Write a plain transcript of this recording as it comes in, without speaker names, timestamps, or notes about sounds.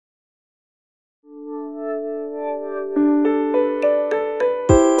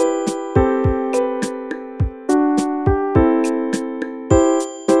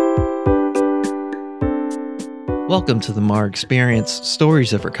Welcome to the MAR Experience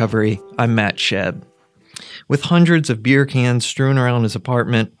Stories of Recovery. I'm Matt Shebb. With hundreds of beer cans strewn around his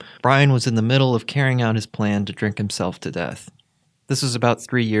apartment, Brian was in the middle of carrying out his plan to drink himself to death. This was about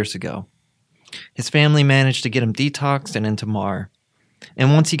 3 years ago. His family managed to get him detoxed and into MAR.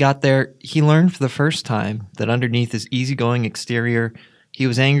 And once he got there, he learned for the first time that underneath his easygoing exterior, he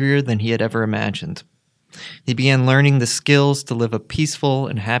was angrier than he had ever imagined. He began learning the skills to live a peaceful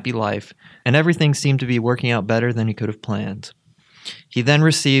and happy life, and everything seemed to be working out better than he could have planned. He then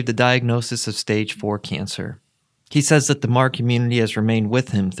received a diagnosis of stage 4 cancer. He says that the MAR community has remained with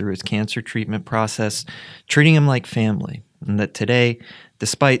him through his cancer treatment process, treating him like family, and that today,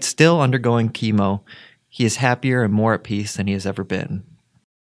 despite still undergoing chemo, he is happier and more at peace than he has ever been.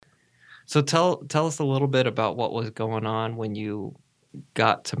 So tell us a little bit about what was going on when you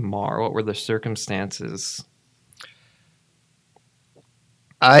got to MAR. What were the circumstances?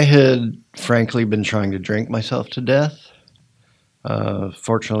 I had frankly been trying to drink myself to death.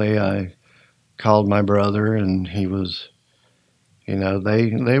 Fortunately, I called my brother, and he was,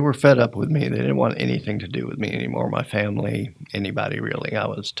 they were fed up with me. They didn't want anything to do with me anymore. My family, anybody really. I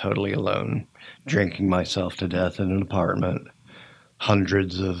was totally alone, drinking myself to death in an apartment.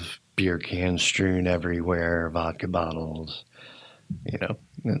 Hundreds of beer cans strewn everywhere, vodka bottles.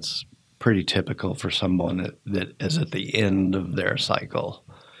 It's pretty typical for someone that is at the end of their cycle.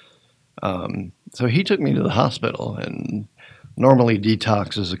 So he took me to the hospital, and normally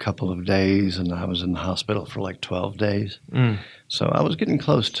detox is a couple of days, and I was in the hospital for like 12 days. So I was getting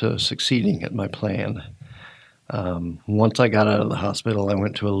close to succeeding at my plan. Once I got out of the hospital, I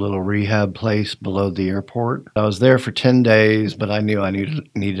went to a little rehab place below the airport. I was there for 10 days, but I knew I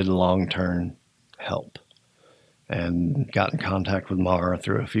needed long-term help, and got in contact with MAR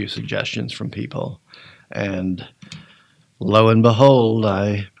through a few suggestions from people. And lo and behold,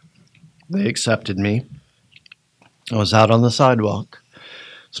 they accepted me. I was out on the sidewalk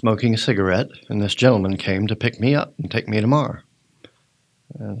smoking a cigarette, and this gentleman came to pick me up and take me to MAR.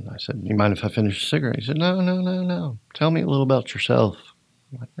 And I said, "You mind if I finish a cigarette?" He said, No. Tell me a little about yourself.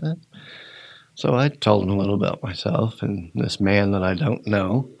 I'm like, "Eh?" So I told him a little about myself and this man that I don't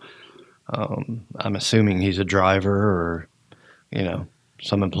know. I'm assuming he's a driver or,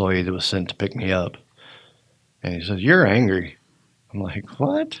 some employee that was sent to pick me up. And he says, "You're angry." I'm like,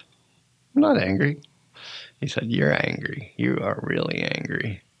 "What? I'm not angry." He said, "You're angry. You are really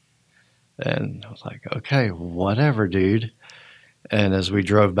angry." And I was like, "Okay, whatever, dude." And as we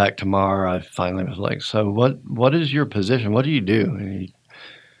drove back to MAR, I finally was like, "So what is your position? What do you do?" And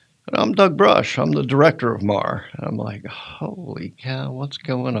 "I'm Doug Brush. I'm the director of MAR." And I'm like, "Holy cow, what's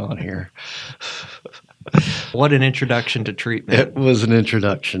going on here?" What an introduction to treatment. It was an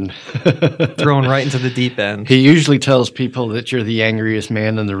introduction. Thrown right into the deep end. He usually tells people that you're the angriest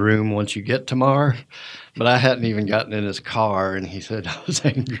man in the room once you get to MAR, but I hadn't even gotten in his car, and he said I was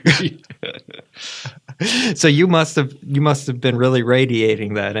angry. So you must have been really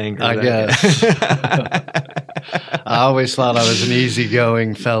radiating that anger. I guess. I always thought I was an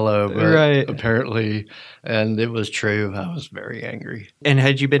easygoing fellow, but right. Apparently, and it was true, I was very angry. And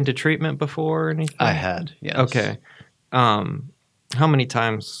had you been to treatment before or anything? I had, yes. Okay. How many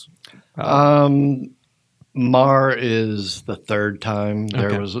times? MAR is the third time.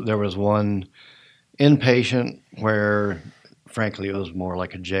 Okay. There was one inpatient where, frankly, it was more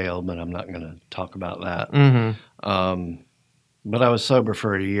like a jail, but I'm not going to talk about that. Mm-hmm. But I was sober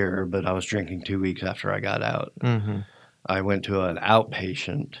for a year, but I was drinking 2 weeks after I got out. Mm-hmm. I went to an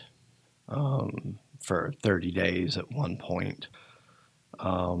outpatient for 30 days at one point,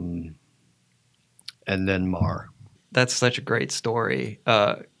 and then MAR. That's such a great story.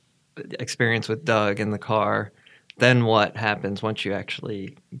 Experience with Doug in the car. Then what happens once you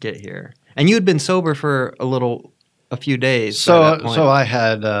actually get here? And you had been sober for a few days. So I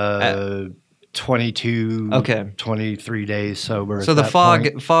had 23 days sober. So the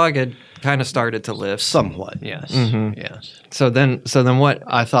fog had kind of started to lift. Somewhat, yes. Mm-hmm. Yes. So then what?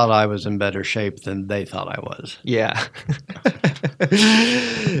 I thought I was in better shape than they thought I was. Yeah.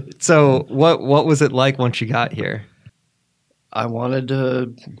 So what was it like once you got here? I wanted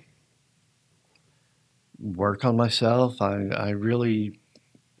to work on myself. I really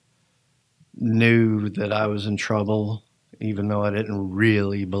knew that I was in trouble, even though I didn't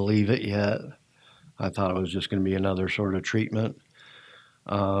really believe it yet. I thought it was just going to be another sort of treatment.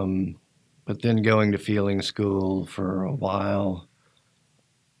 But then going to feeling school for a while,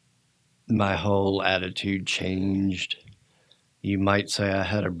 my whole attitude changed. You might say I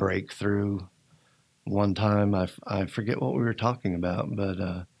had a breakthrough. One time, I forget what we were talking about,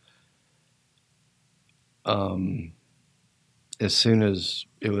 but as soon as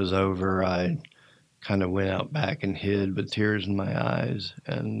it was over, I kind of went out back and hid with tears in my eyes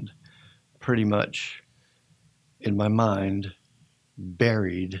and pretty much in my mind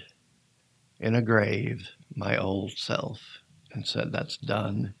buried in a grave my old self and said, that's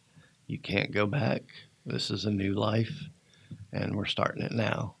done. You can't go back. This is a new life and we're starting it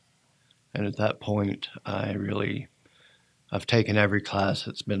now. And at that point, I've taken every class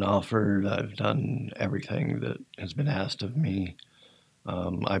that's been offered. I've done everything that has been asked of me.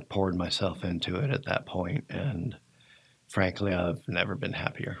 I poured myself into it at that point, and frankly, I've never been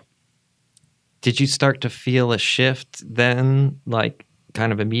happier. Did you start to feel a shift then, like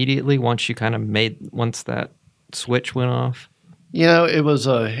kind of immediately once that switch went off? It was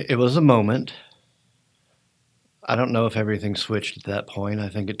a moment. I don't know if everything switched at that point. I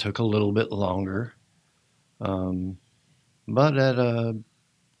think it took a little bit longer. But at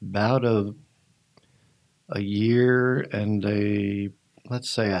about a year and let's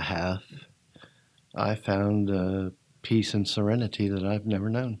say a half, I found peace and serenity that I've never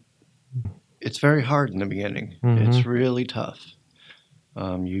known. It's very hard in the beginning. Mm-hmm. It's really tough.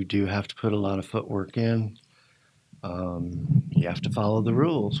 You do have to put a lot of footwork in. You have to follow the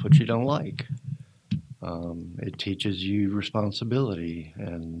rules, which you don't like. It teaches you responsibility,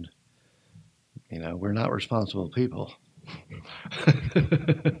 and we're not responsible people.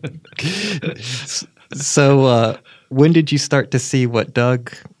 So when did you start to see what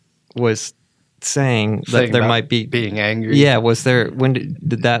Doug was saying that there might be being angry? Yeah, when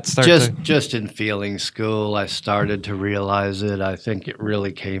did that start? Just in feeling school, I started to realize it. I think it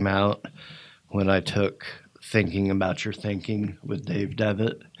really came out when I took Thinking About Your Thinking with Dave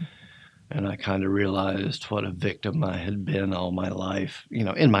Devitt. And I kind of realized what a victim I had been all my life,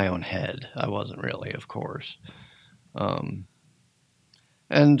 in my own head. I wasn't really, of course.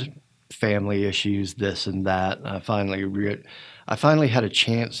 And family issues, this and that. I finally had a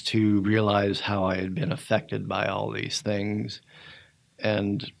chance to realize how I had been affected by all these things.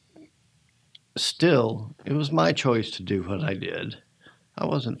 And still, it was my choice to do what I did. I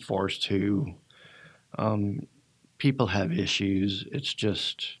wasn't forced to. People have issues. It's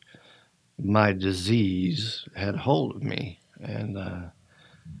just my disease had hold of me, and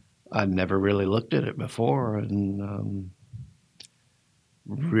I'd never really looked at it before, and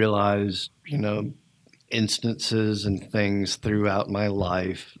realized, instances and things throughout my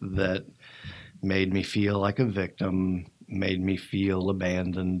life that made me feel like a victim, made me feel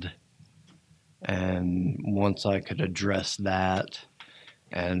abandoned. And once I could address that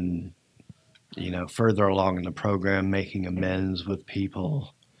and, further along in the program, making amends with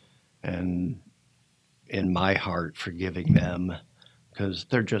people, and in my heart, forgiving them, because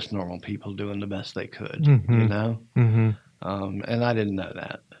they're just normal people doing the best they could, Mm-hmm. And I didn't know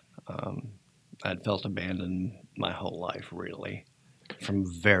that. I'd felt abandoned my whole life, really, from a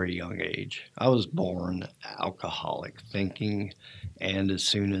very young age. I was born alcoholic thinking, and as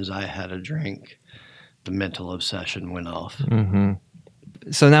soon as I had a drink, the mental obsession went off. Mm-hmm.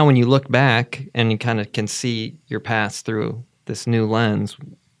 So now when you look back and you kind of can see your past through this new lens,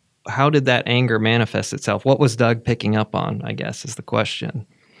 how did that anger manifest itself? What was Doug picking up on, I guess, is the question.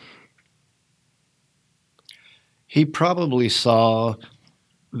 He probably saw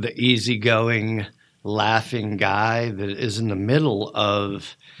the easygoing, laughing guy that is in the middle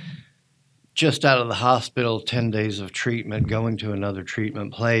of just out of the hospital, 10 days of treatment, going to another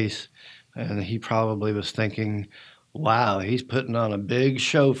treatment place. And he probably was thinking, wow, he's putting on a big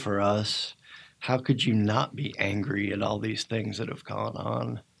show for us. How could you not be angry at all these things that have gone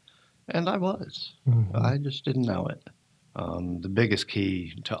on? And I was. Mm-hmm. I just didn't know it. The biggest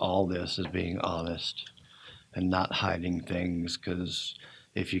key to all this is being honest and not hiding things, because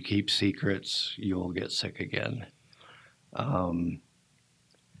if you keep secrets, you'll get sick again. And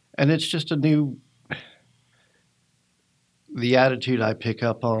it's just the attitude I pick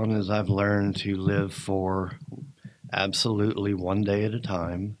up on is I've learned to live for absolutely one day at a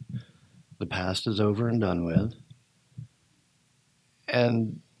time. The past is over and done with.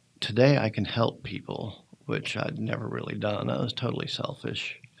 And today I can help people, which I'd never really done. I was totally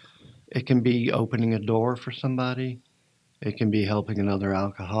selfish. It can be opening a door for somebody. It can be helping another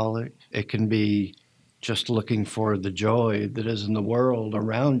alcoholic. It can be just looking for the joy that is in the world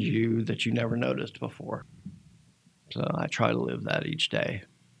around you that you never noticed before. So I try to live that each day.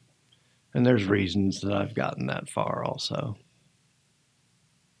 And there's reasons that I've gotten that far also.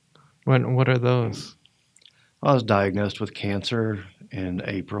 What are those? I was diagnosed with cancer in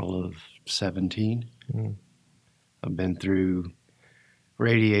April of 17. Mm. I've been through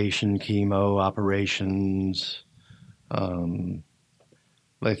radiation, chemo, operations.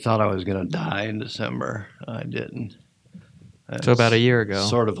 They thought I was going to die in December. I didn't. So about a It's year ago.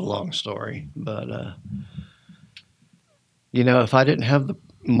 sort of a long story, but if I didn't have the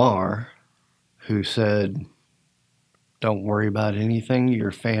Mar who said, "Don't worry about anything,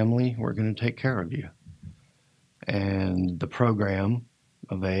 your family, we're going to take care of you," and the program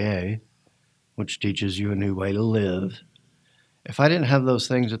of AA, which teaches you a new way to live. If I didn't have those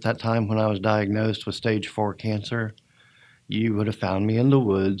things at that time when I was diagnosed with stage 4 cancer, you would have found me in the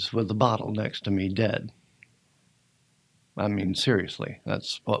woods with a bottle next to me dead. I mean, seriously,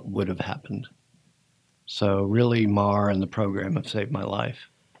 that's what would have happened. So really, Mar and the program have saved my life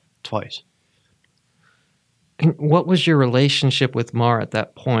twice. And what was your relationship with Mar at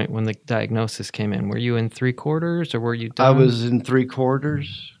that point when the diagnosis came in? Were you in 3/4 or were you done? I was in 3/4.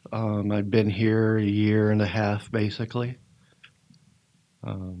 I'd been here a year and a half, basically.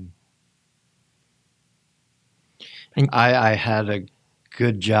 I had a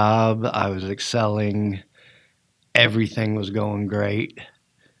good job. I was excelling. Everything was going great.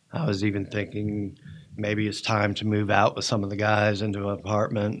 I was even thinking maybe it's time to move out with some of the guys into an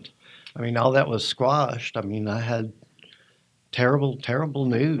apartment. I mean, all that was squashed. I mean, I had terrible, terrible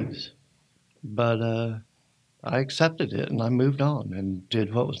news. But I accepted it and I moved on and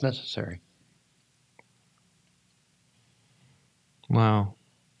did what was necessary. Wow.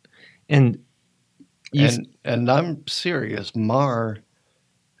 And And I'm serious. Mar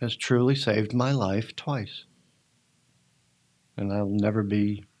has truly saved my life twice. And I'll never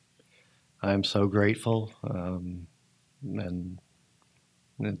be. I'm so grateful. And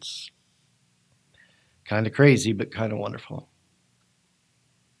it's kind of crazy, but kind of wonderful.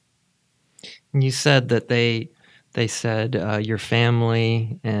 you said that they said your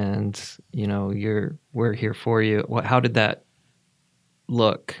family and we're here for you. How did that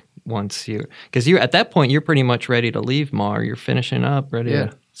look once because you at that point you're pretty much ready to leave Mar. You're finishing up, ready. Yeah.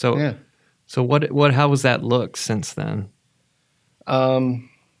 To, so Yeah. So how was that look since then? That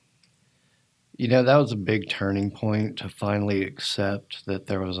was a big turning point to finally accept that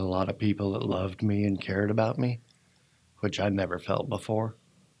there was a lot of people that loved me and cared about me, which I never felt before.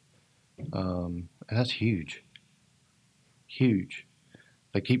 And that's huge. Huge.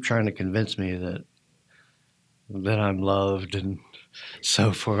 They keep trying to convince me that I'm loved and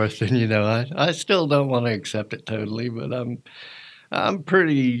so forth. And I still don't want to accept it totally, but I'm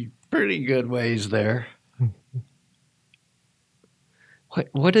pretty good ways there.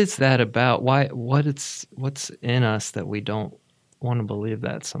 What is that about? What's in us that we don't want to believe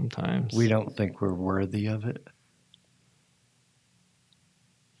that sometimes? We don't think we're worthy of it.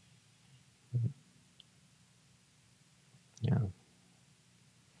 Yeah.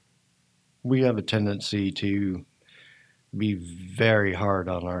 We have a tendency to be very hard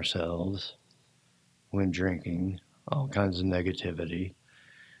on ourselves when drinking, all kinds of negativity.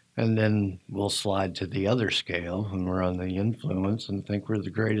 And then we'll slide to the other scale when we're on the influence and think we're the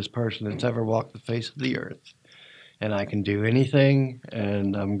greatest person that's ever walked the face of the earth. And I can do anything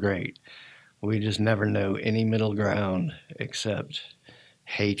and I'm great. We just never know any middle ground except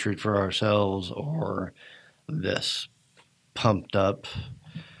hatred for ourselves or this pumped up,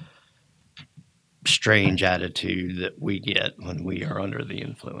 strange attitude that we get when we are under the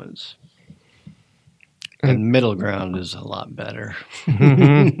influence. And middle ground is a lot better.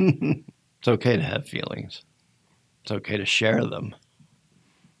 It's okay to have feelings. It's okay to share them.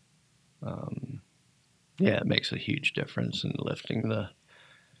 It makes a huge difference in lifting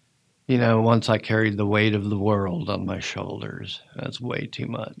once I carried the weight of the world on my shoulders. That's way too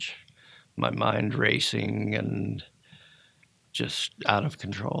much. My mind racing and just out of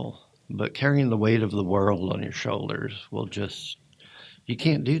control. But carrying the weight of the world on your shoulders you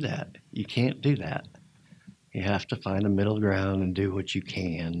can't do that. You can't do that. You have to find a middle ground and do what you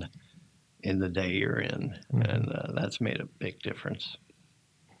can in the day you're in. Mm-hmm. And that's made a big difference.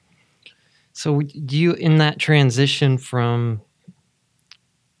 So do you, in that transition from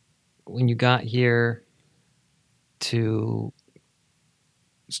when you got here to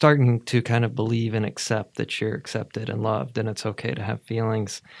starting to kind of believe and accept that you're accepted and loved and it's okay to have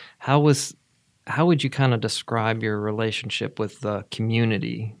feelings, how would you kind of describe your relationship with the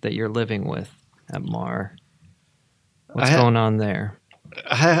community that you're living with at Mar? What's going on there?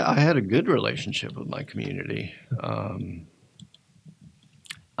 I had a good relationship with my community.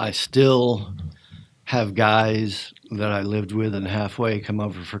 I still have guys that I lived with in Halfway come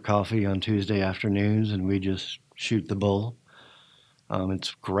over for coffee on Tuesday afternoons, and we just shoot the bull.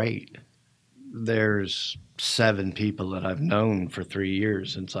 It's great. There's 7 people that I've known for 3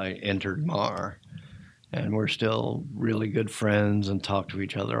 years since I entered Mar. And we're still really good friends and talk to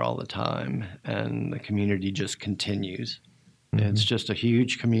each other all the time. And the community just continues. Mm-hmm. It's just a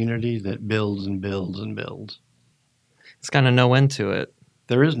huge community that builds and builds and builds. It's kind of no end to it.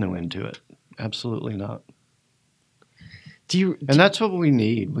 There is no end to it. Absolutely not. And that's what we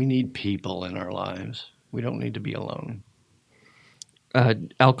need. We need people in our lives. We don't need to be alone.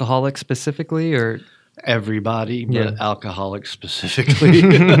 Alcoholics specifically, or everybody, but alcoholics specifically. We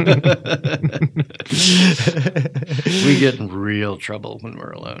get in real trouble when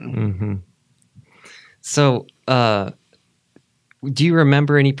we're alone. Mm-hmm. So, do you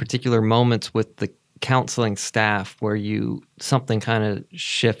remember any particular moments with the counseling staff where something kind of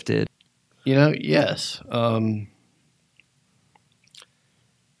shifted? Yes.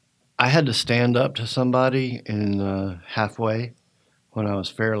 I had to stand up to somebody in halfway when I was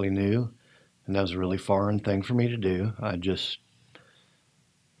fairly new, and that was a really foreign thing for me to do. I just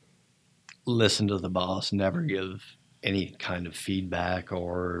listen to the boss, never give any kind of feedback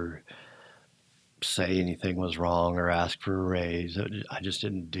or say anything was wrong or ask for a raise. I just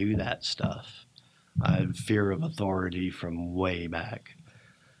didn't do that stuff. I had fear of authority from way back.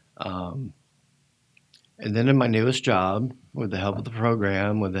 And then in my newest job, with the help of the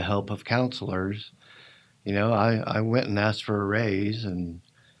program, with the help of counselors, I went and asked for a raise and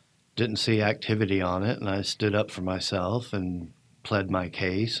didn't see activity on it. And I stood up for myself and pled my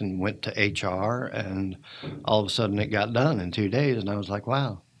case and went to HR. And all of a sudden it got done in 2 days. And I was like,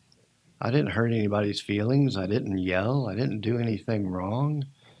 wow, I didn't hurt anybody's feelings. I didn't yell. I didn't do anything wrong.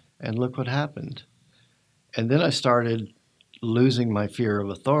 And look what happened. And then I started losing my fear of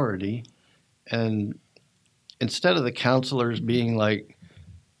authority. And instead of the counselors being like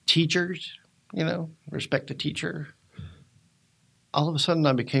teachers, respect a teacher, all of a sudden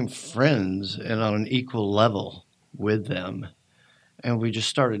I became friends and on an equal level with them. And we just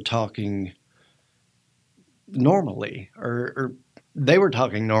started talking normally, or they were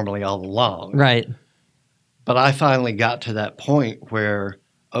talking normally all along. Right. But I finally got to that point where,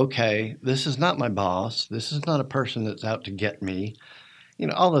 okay, this is not my boss. This is not a person that's out to get me.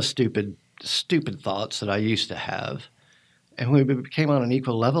 All the stupid thoughts that I used to have. And when we became on an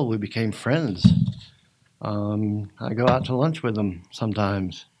equal level, we became friends. I go out to lunch with them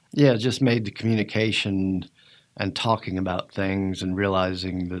sometimes. Yeah, it just made the communication and talking about things and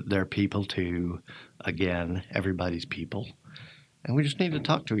realizing that they're people too. Again, everybody's people. And we just need to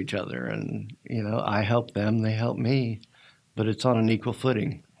talk to each other. And, I help them, they help me. But it's on an equal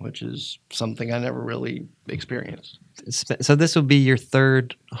footing, which is something I never really experienced. So this will be your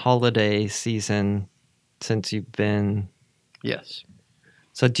third holiday season since you've been... Yes.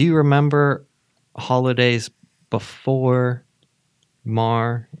 So do you remember holidays before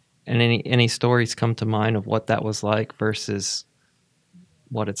Mar, and any stories come to mind of what that was like versus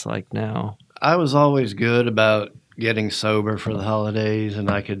what it's like now? I was always good about getting sober for the holidays, and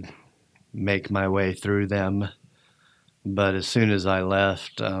I could make my way through them. But as soon as I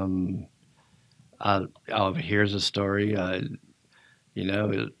left, here's a story.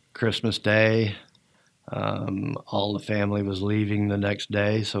 Christmas Day, all the family was leaving the next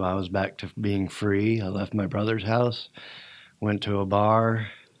day, so I was back to being free. I left my brother's house, went to a bar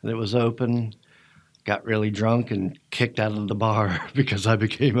that was open, got really drunk, and kicked out of the bar because I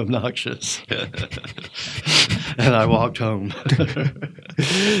became obnoxious. And I walked home.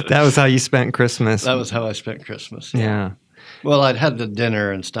 That was how you spent Christmas. That was how I spent Christmas. Yeah. Well, I'd had the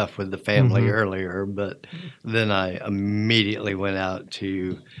dinner and stuff with the family earlier, but then I immediately went out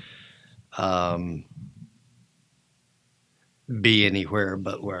to be anywhere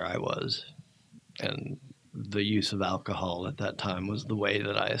but where I was. And the use of alcohol at that time was the way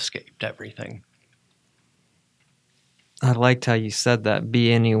that I escaped everything. I liked how you said that,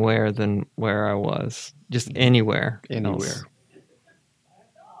 be anywhere than where I was. Just anywhere. Anywhere. Else.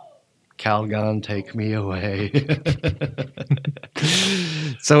 Calgon, take me away.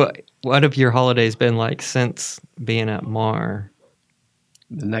 So what have your holidays been like since being at Mar?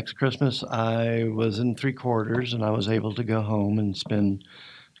 The next Christmas, I was in 3/4, and I was able to go home and spend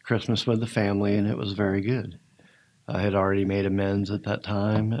Christmas with the family, and it was very good. I had already made amends at that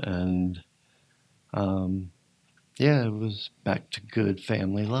time, and it was back to good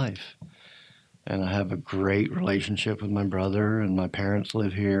family life. And I have a great relationship with my brother, and my parents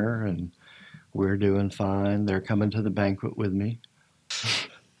live here, and we're doing fine. They're coming to the banquet with me.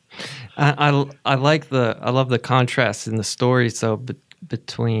 I love the contrast in the stories though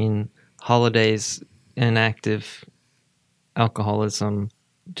between holidays and active alcoholism,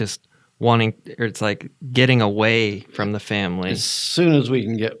 just wanting, or it's like getting away from the family. As soon as we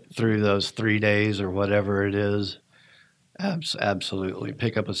can get through those 3 days or whatever it is, absolutely.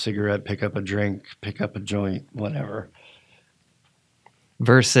 Pick up a cigarette, pick up a drink, pick up a joint, whatever.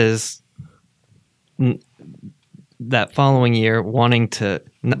 Versus that following year wanting to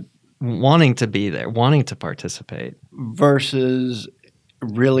wanting to be there, wanting to participate. versus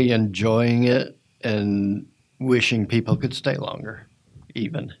really enjoying it and wishing people could stay longer,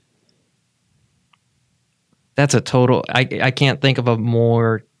 even. That's a total. I can't think of a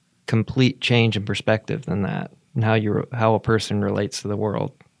more complete change in perspective than that, and how a person relates to the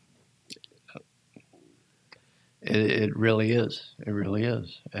world. It really is. It really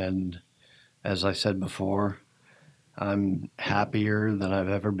is. And as I said before, I'm happier than I've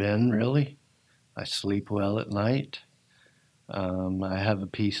ever been, really. I sleep well at night. I have a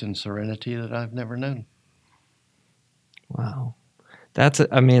peace and serenity that I've never known. Wow, that's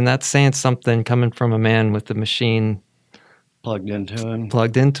saying something coming from a man with the machine Plugged into him,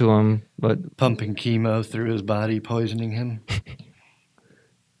 plugged into him, but pumping chemo through his body, poisoning him.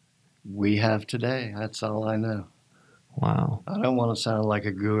 We have today. That's all I know. wow. I don't want to sound like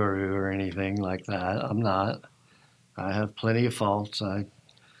a guru or anything like that. I'm not. I have plenty of faults. I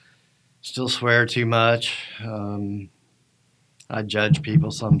still swear too much. I judge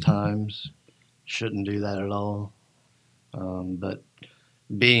people sometimes. Shouldn't do that at all. But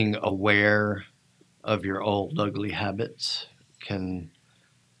being aware of your old ugly habits can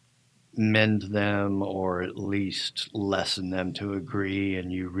mend them or at least lessen them to a degree,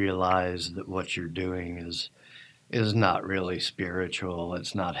 and you realize that what you're doing is not really spiritual.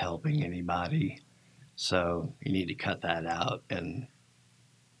 It's not helping anybody. So you need to cut that out and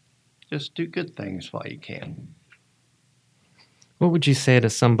just do good things while you can. What would you say to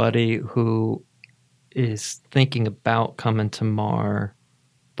somebody who is thinking about coming to MAR,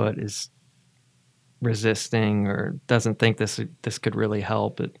 but is resisting or doesn't think this could really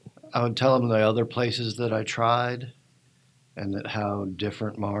help? I would tell them the other places that I tried and that how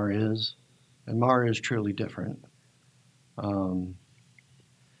different MAR is. And MAR is truly different.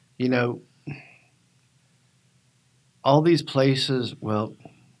 You know, all these places, well,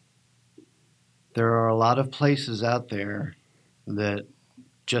 there are a lot of places out there that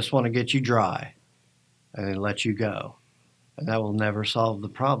just want to get you dry and then let you go. And that will never solve the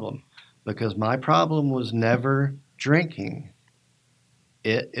problem, because my problem was never drinking.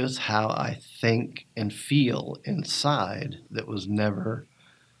 It is how I think and feel inside that was never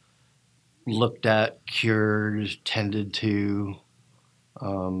looked at, cured, tended to,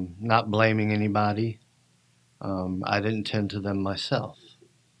 not blaming anybody. I didn't tend to them myself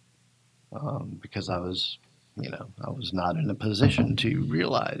because I was not in a position to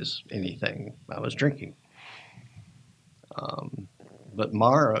realize anything. I was drinking. But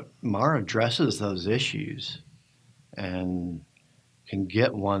MAR addresses those issues and can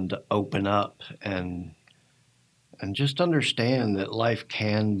get one to open up and just understand that life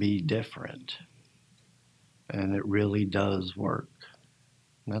can be different, and it really does work.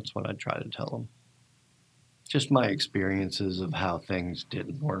 And that's what I try to tell them. Just my experiences of how things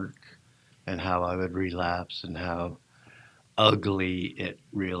didn't work and how I would relapse and how ugly it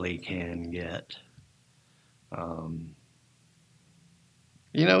really can get.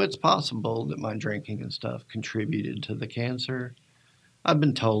 It's possible that my drinking and stuff contributed to the cancer. I've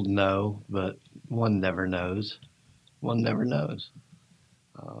been told no, but one never knows. One never knows.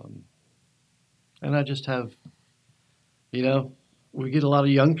 And I just have, we get a lot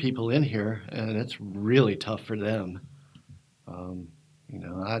of young people in here, and it's really tough for them. I'm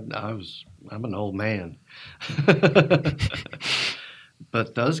an old man.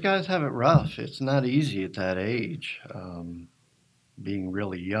 But those guys have it rough. It's not easy at that age, being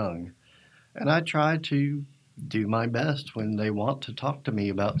really young. And I try to do my best when they want to talk to me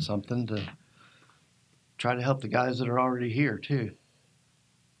about something to try to help the guys that are already here too,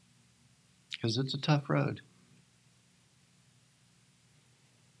 because it's a tough road.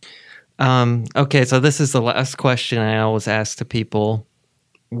 Okay, so this is the last question I always ask to people.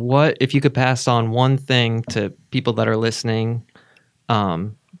 What, if you could pass on one thing to people that are listening,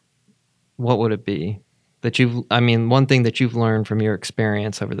 what would it be? One thing that you've learned from your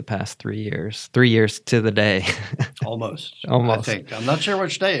experience over the past 3 years. 3 years to the day. Almost. Almost. I think. I'm not sure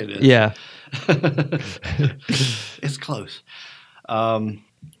which day it is. Yeah. It's close.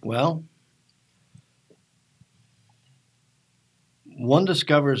 Well, one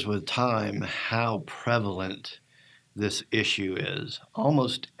discovers with time how prevalent this issue is.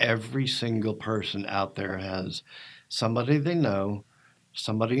 Almost every single person out there has somebody they know,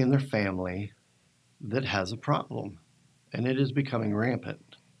 somebody in their family that has a problem, and it is becoming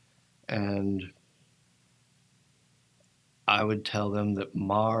rampant. And I would tell them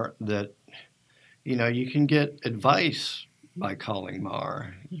that you can get advice by calling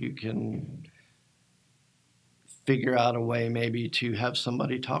MAR. You can figure out a way maybe to have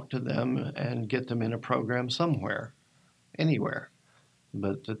somebody talk to them and get them in a program somewhere, anywhere.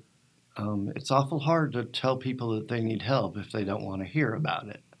 But It's awful hard to tell people that they need help if they don't want to hear about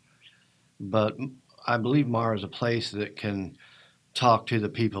it. But I believe MAR is a place that can talk to the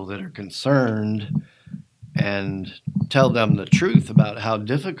people that are concerned and tell them the truth about how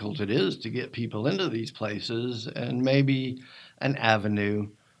difficult it is to get people into these places and maybe an avenue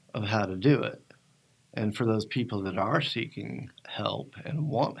of how to do it. And for those people that are seeking help and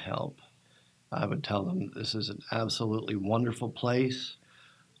want help, I would tell them that this is an absolutely wonderful place.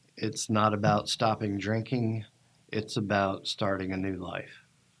 It's not about stopping drinking. It's about starting a new life.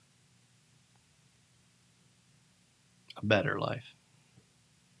 A better life.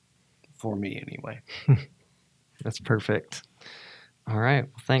 For me, anyway. That's perfect. All right.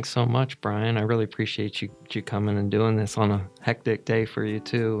 Well, thanks so much, Brian. I really appreciate you coming and doing this on a hectic day for you,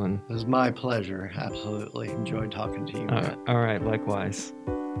 too. And it was my pleasure. Absolutely. Enjoyed talking to you, Matt. All right. Likewise.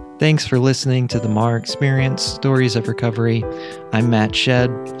 Thanks for listening to the MAR Experience, Stories of Recovery. I'm Matt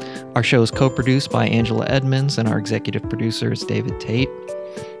Shedd. Our show is co-produced by Angela Edmonds, and our executive producer is David Tate.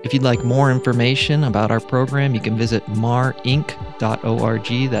 If you'd like more information about our program, you can visit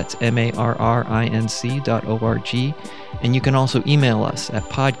marinc.org. That's MARRINC.org. And you can also email us at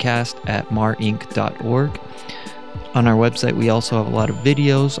podcast@marinc.org. On our website, we also have a lot of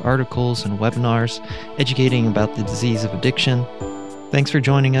videos, articles, and webinars educating about the disease of addiction. Thanks for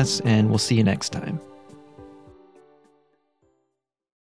joining us, and we'll see you next time.